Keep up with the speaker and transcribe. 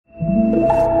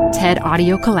TED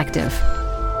Audio Collective.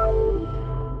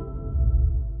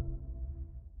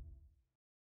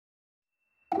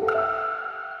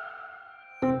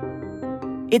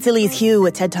 It's Elise Hu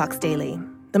with TED Talks Daily.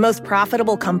 The most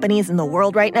profitable companies in the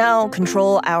world right now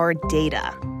control our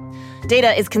data.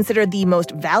 Data is considered the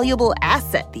most valuable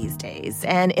asset these days,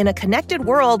 and in a connected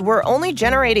world, we're only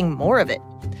generating more of it.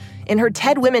 In her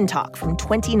TED Women Talk from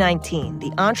 2019,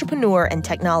 the entrepreneur and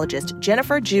technologist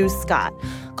Jennifer Zhu Scott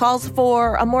calls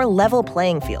for a more level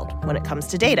playing field when it comes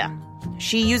to data.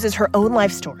 She uses her own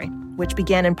life story, which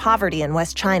began in poverty in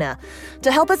West China,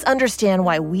 to help us understand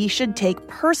why we should take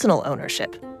personal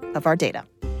ownership of our data.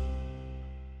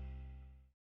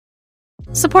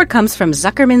 Support comes from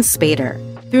Zuckerman Spader.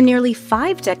 Through nearly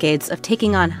 5 decades of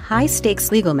taking on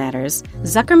high-stakes legal matters,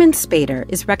 Zuckerman Spader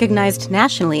is recognized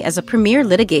nationally as a premier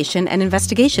litigation and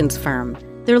investigations firm.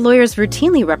 Their lawyers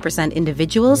routinely represent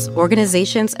individuals,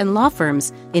 organizations, and law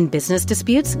firms in business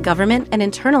disputes, government and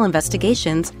internal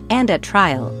investigations, and at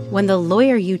trial, when the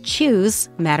lawyer you choose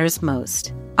matters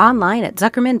most. Online at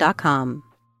Zuckerman.com.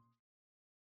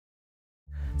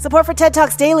 Support for TED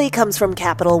Talks Daily comes from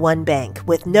Capital One Bank.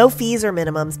 With no fees or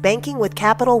minimums, banking with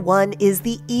Capital One is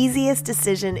the easiest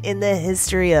decision in the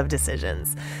history of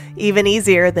decisions. Even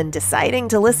easier than deciding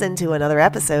to listen to another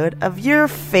episode of your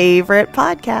favorite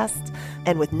podcast.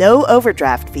 And with no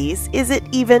overdraft fees, is it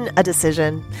even a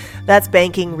decision? That's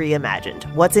banking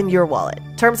reimagined. What's in your wallet?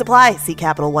 Terms apply. See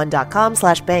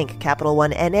CapitalOne.com/bank. Capital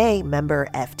One N.A. member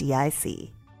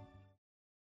FDIC.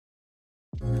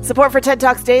 Support for TED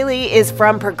Talks Daily is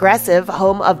from Progressive,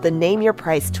 home of the Name Your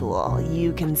Price tool.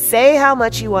 You can say how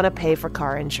much you want to pay for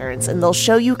car insurance, and they'll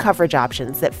show you coverage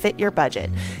options that fit your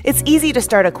budget. It's easy to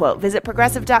start a quote. Visit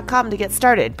Progressive.com to get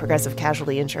started. Progressive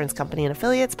Casualty Insurance Company and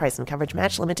Affiliates. Price and coverage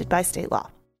match limited by state law.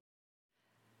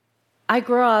 I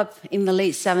grew up in the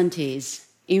late 70s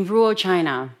in rural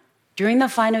China during the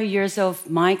final years of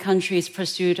my country's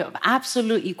pursuit of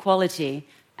absolute equality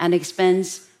and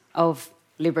expense of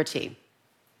liberty.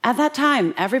 At that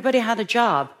time, everybody had a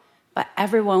job, but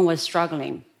everyone was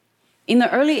struggling. In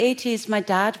the early 80s, my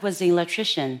dad was an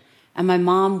electrician, and my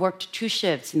mom worked 2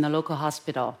 shifts in the local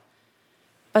hospital.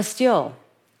 But still,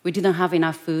 we didn't have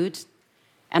enough food,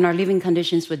 and our living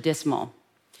conditions were dismal.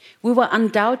 We were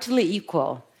undoubtedly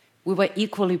equal. We were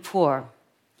equally poor.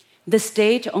 The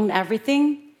state owned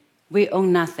everything. We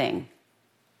owned nothing.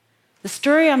 The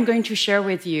story I'm going to share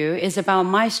with you is about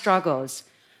my struggles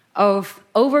of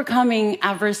overcoming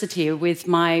adversity with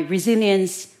my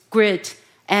resilience, grit,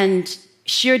 and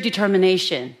sheer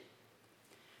determination.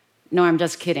 No, I'm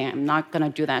just kidding. I'm not going to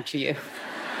do that to you.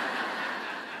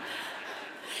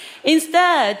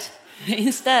 Instead,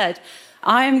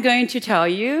 I'm going to tell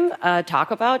you,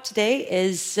 talk about today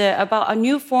is about a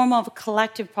new form of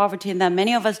collective poverty that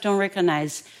many of us don't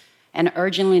recognize and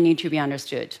urgently need to be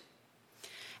understood.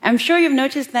 I'm sure you've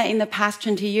noticed that in the past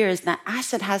 20 years, that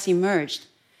asset has emerged.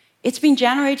 It's been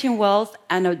generating wealth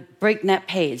at a breakneck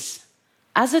pace.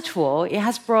 As a tool, it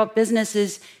has brought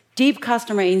businesses deep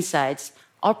customer insights,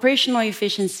 operational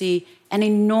efficiency, and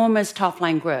enormous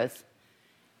top-line growth.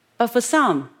 But for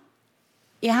some,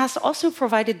 it has also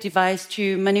provided a device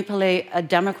to manipulate a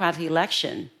democratic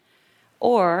election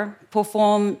or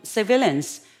perform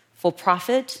surveillance for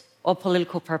profit or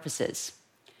political purposes.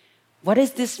 What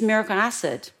is this miracle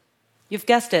asset? You've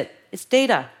guessed it, it's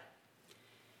data.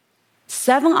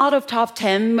 7 out of top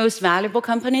 10 most valuable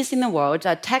companies in the world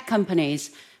are tech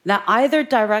companies that either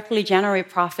directly generate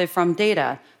profit from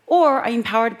data or are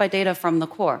empowered by data from the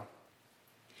core.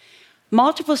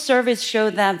 Multiple surveys show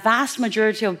that vast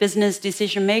majority of business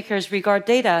decision makers regard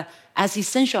data as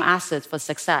essential assets for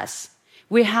success.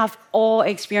 We have all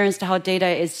experienced how data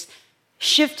is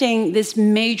shifting this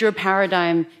major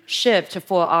paradigm shift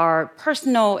for our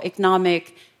personal,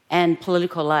 economic, and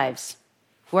political lives.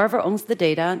 Whoever owns the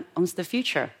data owns the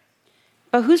future.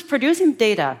 But who's producing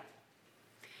data?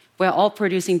 We're all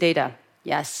producing data,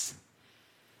 yes.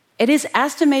 It is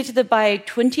estimated that by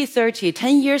 2030,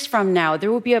 10 years from now, there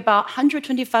will be about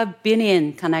 125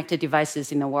 billion connected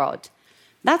devices in the world.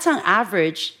 That's on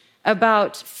average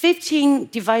about 15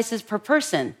 devices per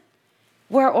person.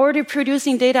 We're already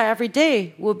producing data every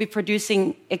day. We'll be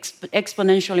producing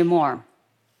exponentially more.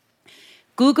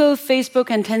 Google, Facebook,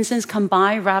 and Tencent's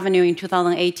combined revenue in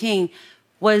 2018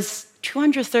 was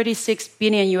 $236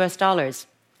 billion US.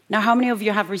 Now, how many of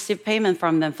you have received payment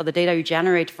from them for the data you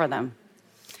generate for them?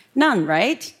 None,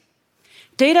 right?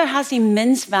 Data has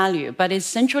immense value, but is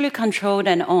centrally controlled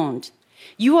and owned.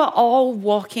 You are all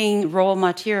walking raw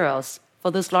materials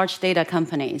for those large data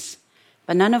companies,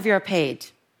 but none of you are paid.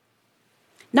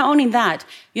 Not only that,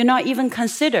 you're not even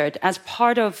considered as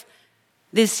part of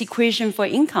this equation for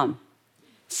income.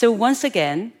 So once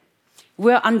again,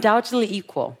 we're undoubtedly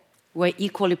equal. We're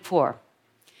equally poor.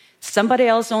 Somebody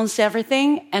else owns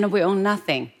everything, and we own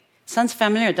nothing. Sounds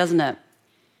familiar, doesn't it?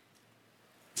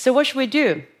 So what should we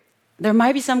do? There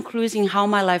might be some clues in how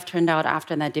my life turned out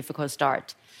after that difficult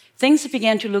start. Things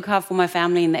began to look up for my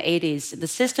family in the 80s. The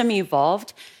system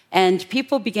evolved, and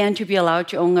people began to be allowed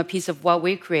to own a piece of what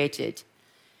we created.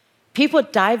 People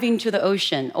dive into the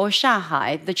ocean, or 下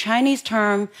海, the Chinese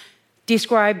term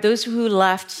described those who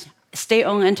left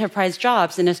state-owned enterprise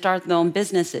jobs and started their own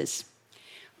businesses.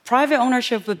 Private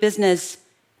ownership of business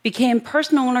became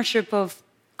personal ownership of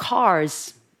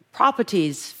cars,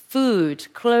 properties, food,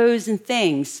 clothes, and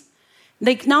things.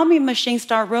 The economic machine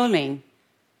started rolling,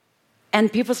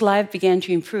 and people's lives began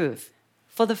to improve.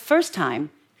 For the first time,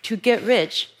 to get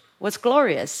rich was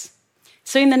glorious.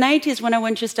 So in the 90s, when I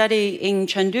went to study in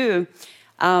Chengdu,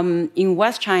 in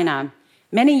West China,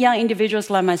 many young individuals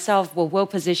like myself were well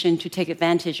positioned to take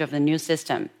advantage of the new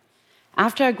system.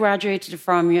 After I graduated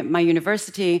from my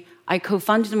university, I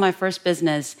co-founded my first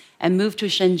business and moved to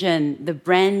Shenzhen, the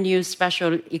brand new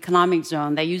special economic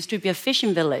zone that used to be a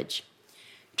fishing village.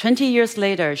 20 years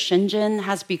later, Shenzhen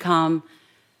has become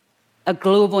a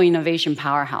global innovation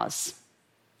powerhouse.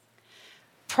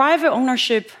 Private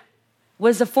ownership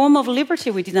was a form of liberty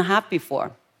we didn't have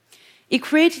before. It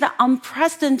created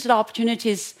unprecedented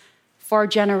opportunities for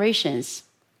generations,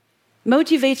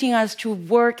 motivating us to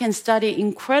work and study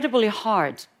incredibly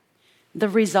hard. The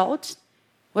result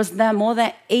was that more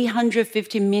than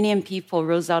 850 million people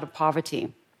rose out of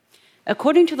poverty.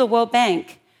 According to the World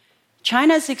Bank,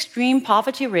 China's extreme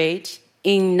poverty rate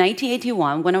in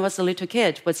 1981, when I was a little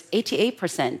kid, was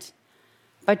 88%.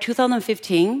 By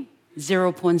 2015,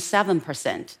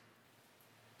 0.7%.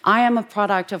 I am a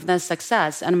product of that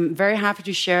success, and I'm very happy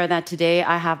to share that today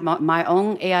I have my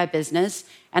own AI business,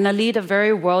 and I lead a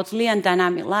very worldly and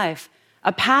dynamic life,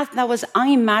 a path that was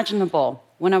unimaginable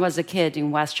when I was a kid in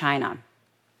West China.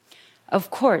 Of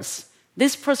course,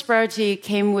 this prosperity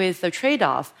came with a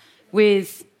trade-off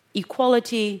with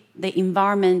equality, the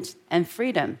environment, and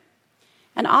freedom.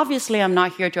 And obviously, I'm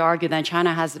not here to argue that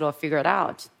China has it all figured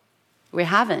out. We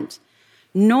haven't.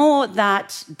 Nor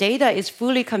that data is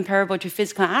fully comparable to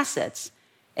physical assets.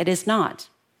 It is not.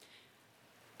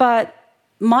 But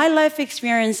my life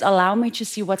experience allowed me to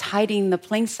see what's hiding in the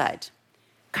plain sight.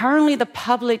 Currently, the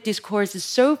public discourse is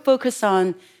so focused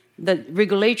on the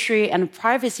regulatory and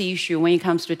privacy issue when it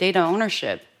comes to data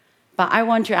ownership. But I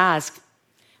want to ask,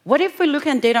 what if we look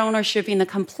at data ownership in a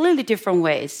completely different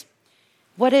ways?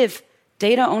 What if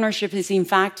data ownership is, in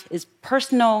fact, is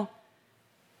personal,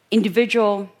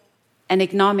 individual, and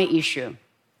economic issue?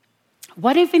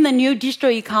 What if in the new digital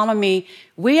economy,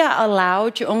 we are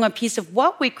allowed to own a piece of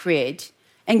what we create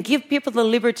and give people the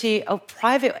liberty of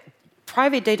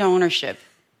private data ownership?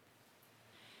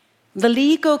 The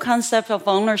legal concept of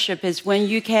ownership is when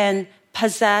you can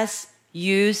possess,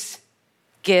 use,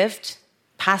 gift,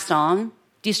 pass on,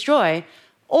 destroy,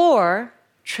 or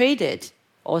trade it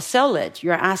or sell it,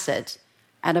 your asset,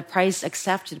 at a price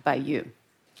accepted by you.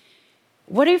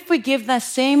 What if we give that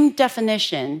same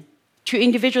definition to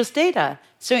individuals' data?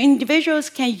 So individuals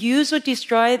can use or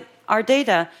destroy our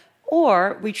data,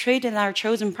 or we trade it at our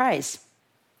chosen price.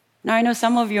 Now, I know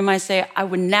some of you might say, I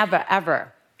would never,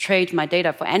 ever trade my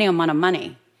data for any amount of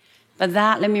money. But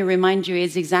that, let me remind you,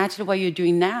 is exactly what you're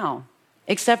doing now,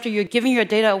 except you're giving your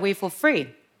data away for free.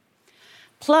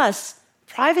 Plus,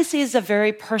 privacy is a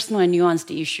very personal and nuanced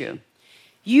issue.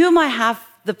 You might have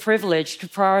the privilege to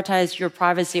prioritize your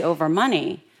privacy over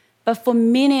money, but for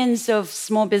millions of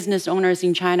small business owners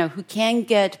in China who can't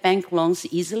get bank loans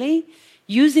easily,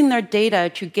 using their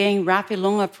data to gain rapid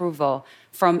loan approval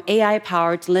from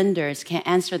AI-powered lenders can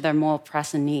answer their more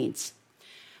pressing needs.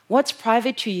 What's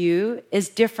private to you is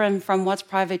different from what's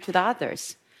private to the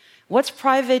others. What's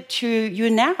private to you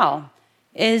now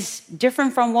is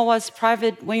different from what was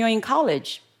private when you're in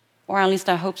college, or at least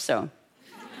I hope so.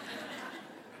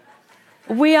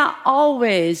 We are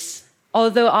always,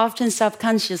 although often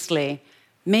subconsciously,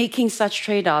 making such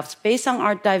trade-offs based on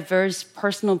our diverse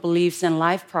personal beliefs and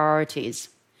life priorities.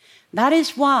 That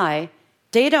is why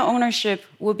data ownership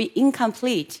will be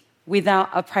incomplete without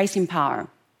a pricing power.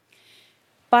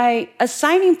 By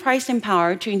assigning pricing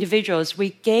power to individuals,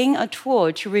 we gain a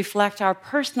tool to reflect our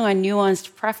personal and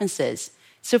nuanced preferences.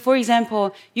 So, for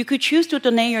example, you could choose to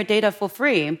donate your data for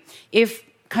free if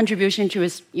contribution to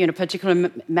a particular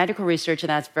medical research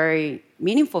that's very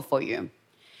meaningful for you.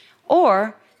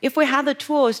 Or if we have the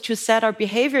tools to set our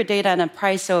behavior data at a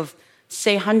price of,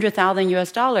 say,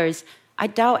 $100,000, I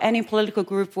doubt any political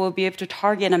group will be able to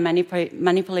target and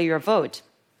manipulate your vote.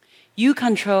 You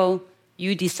control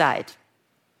You decide.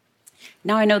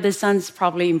 Now, I know this sounds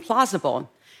probably implausible,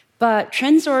 but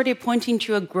trends are already pointing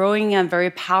to a growing and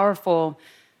very powerful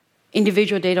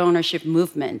individual data ownership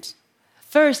movement.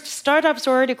 First, startups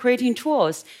are already creating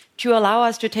tools to allow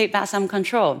us to take back some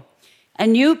control. A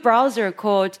new browser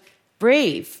called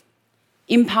Brave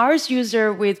empowers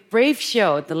users with Brave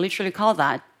Shield, they literally call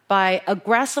that, by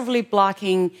aggressively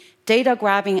blocking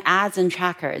data-grabbing ads and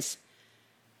trackers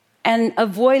and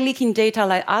avoid leaking data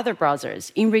like other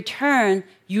browsers. In return,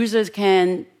 users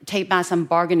can take back some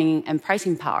bargaining and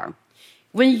pricing power.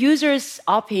 When users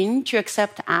opt in to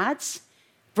accept ads,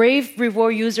 Brave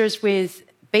reward users with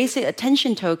basic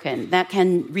attention token that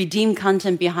can redeem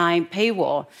content behind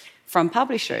paywall from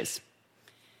publishers.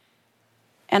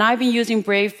 And I've been using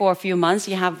Brave for a few months.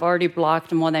 You have already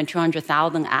blocked more than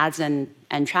 200,000 ads and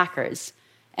trackers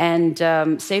and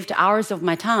saved hours of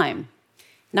my time.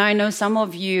 Now, I know some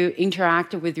of you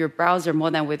interact with your browser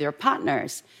more than with your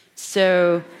partners.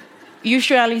 So you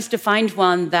should at least find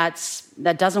one that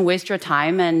doesn't waste your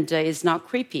time and is not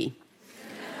creepy.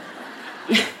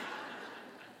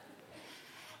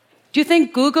 Do you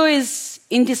think Google is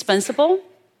indispensable?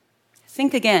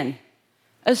 Think again.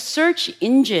 A search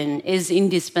engine is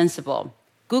indispensable.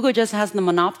 Google just has the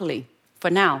monopoly for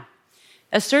now.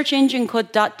 A search engine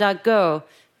called DuckDuckGo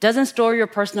doesn't store your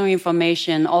personal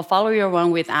information or follow your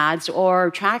run with ads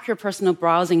or track your personal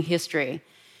browsing history.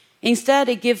 Instead,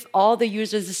 it gives all the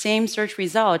users the same search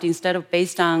result instead of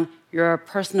based on your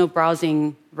personal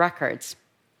browsing records.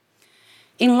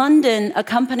 In London, a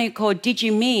company called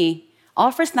DigiMe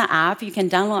offers an app you can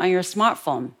download on your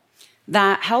smartphone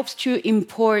that helps to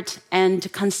import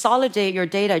and consolidate your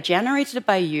data generated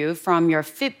by you from your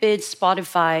Fitbit,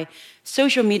 Spotify,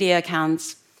 social media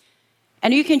accounts.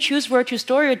 And you can choose where to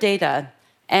store your data.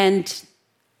 And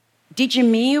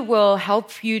DigiMe will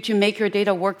help you to make your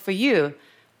data work for you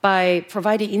by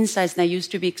providing insights that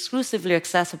used to be exclusively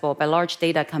accessible by large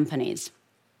data companies.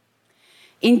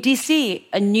 In DC,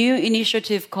 a new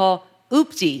initiative called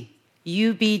UBDI,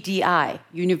 UBDI,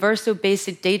 Universal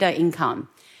Basic Data Income,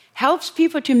 helps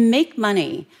people to make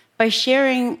money by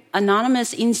sharing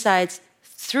anonymous insights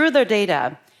through their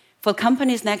data for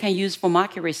companies that can use for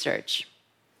market research.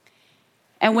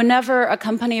 And whenever a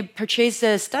company purchases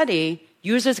a study,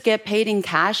 users get paid in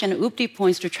cash and UBDI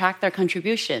points to track their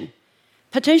contribution,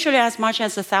 potentially as much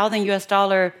as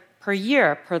 $1,000 per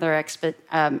year per their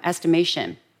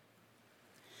estimation.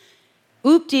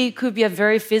 UBDI could be a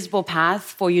very feasible path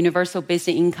for universal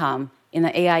basic income in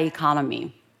the AI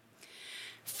economy.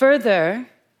 Further,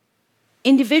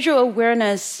 individual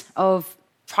awareness of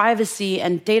privacy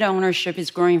and data ownership is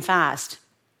growing fast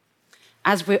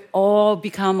as we all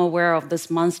become aware of this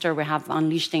monster we have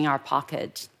unleashed in our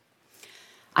pocket.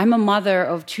 I'm a mother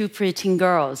of 2 preteen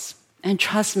girls, and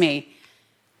trust me,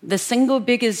 the single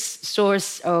biggest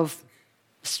source of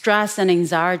stress and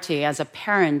anxiety as a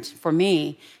parent for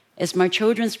me is my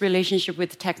children's relationship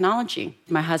with technology.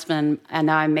 My husband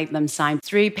and I make them sign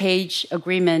 3-page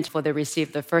agreement before they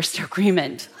receive the first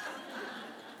agreement.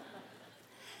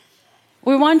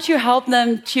 We want to help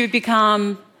them to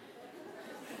become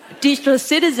digital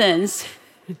citizens,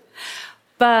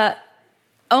 but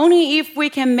only if we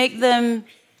can make them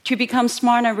to become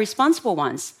smart and responsible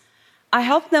ones. I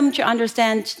help them to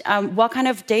understand what kind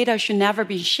of data should never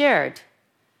be shared.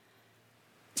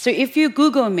 So if you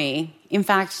Google me, in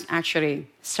fact, actually,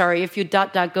 sorry, if you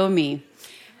DuckDuckGo me,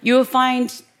 you will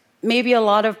find maybe a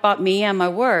lot about me and my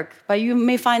work, but you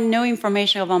may find no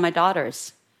information about my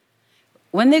daughters.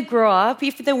 When they grow up,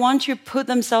 if they want to put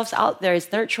themselves out there, it's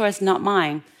their choice, not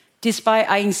mine, despite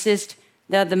I insist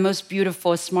they're the most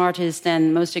beautiful, smartest,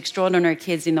 and most extraordinary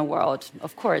kids in the world,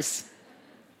 of course.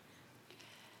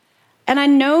 And I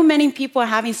know many people are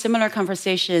having similar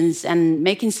conversations and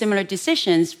making similar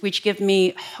decisions, which give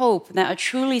me hope that a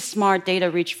truly smart,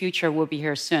 data-rich future will be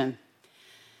here soon.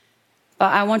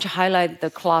 But I want to highlight the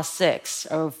clause 6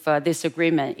 of this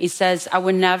agreement. It says, I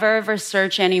will never ever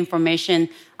search any information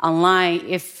online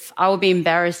if I will be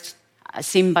embarrassed,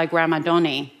 seen by Grandma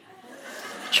Donnie.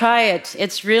 Try it.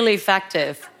 It's really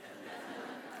effective.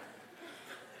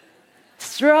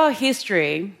 Throughout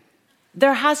history,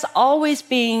 there has always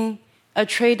been a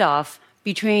trade-off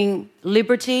between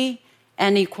liberty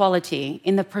and equality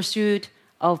in the pursuit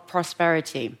of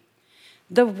prosperity.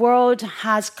 The world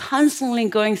has constantly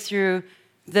going through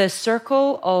the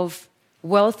circle of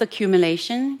wealth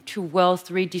accumulation to wealth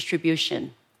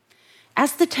redistribution.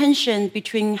 As the tension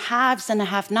between haves and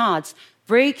have-nots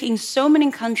break in so many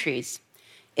countries,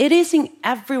 it is in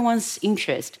everyone's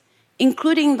interest,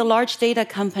 including the large data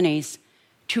companies,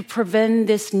 to prevent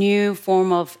this new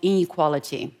form of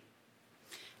inequality.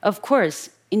 Of course,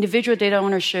 individual data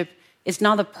ownership is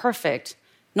not the perfect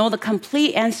nor the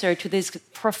complete answer to this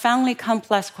profoundly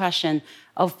complex question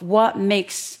of what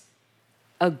makes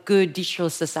a good digital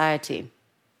society.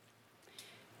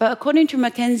 But according to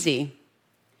McKinsey,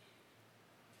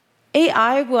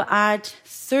 AI will add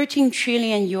 $13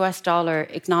 trillion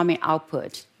economic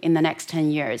output in the next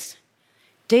 10 years.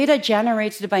 Data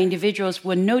generated by individuals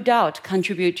will no doubt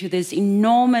contribute to this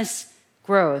enormous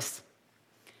growth.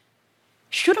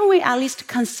 Shouldn't we at least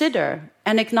consider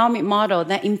an economic model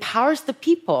that empowers the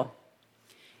people?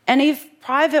 And if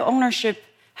private ownership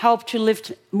helped to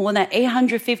lift more than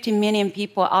 850 million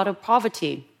people out of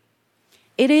poverty,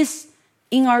 it is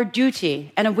in our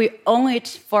duty, and we owe it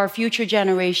for our future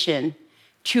generation,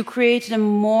 to create a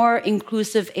more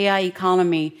inclusive AI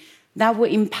economy that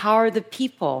will empower the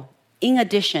people in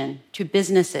addition to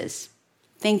businesses.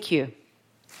 Thank you.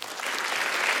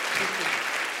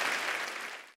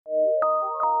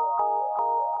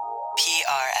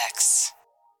 PRX.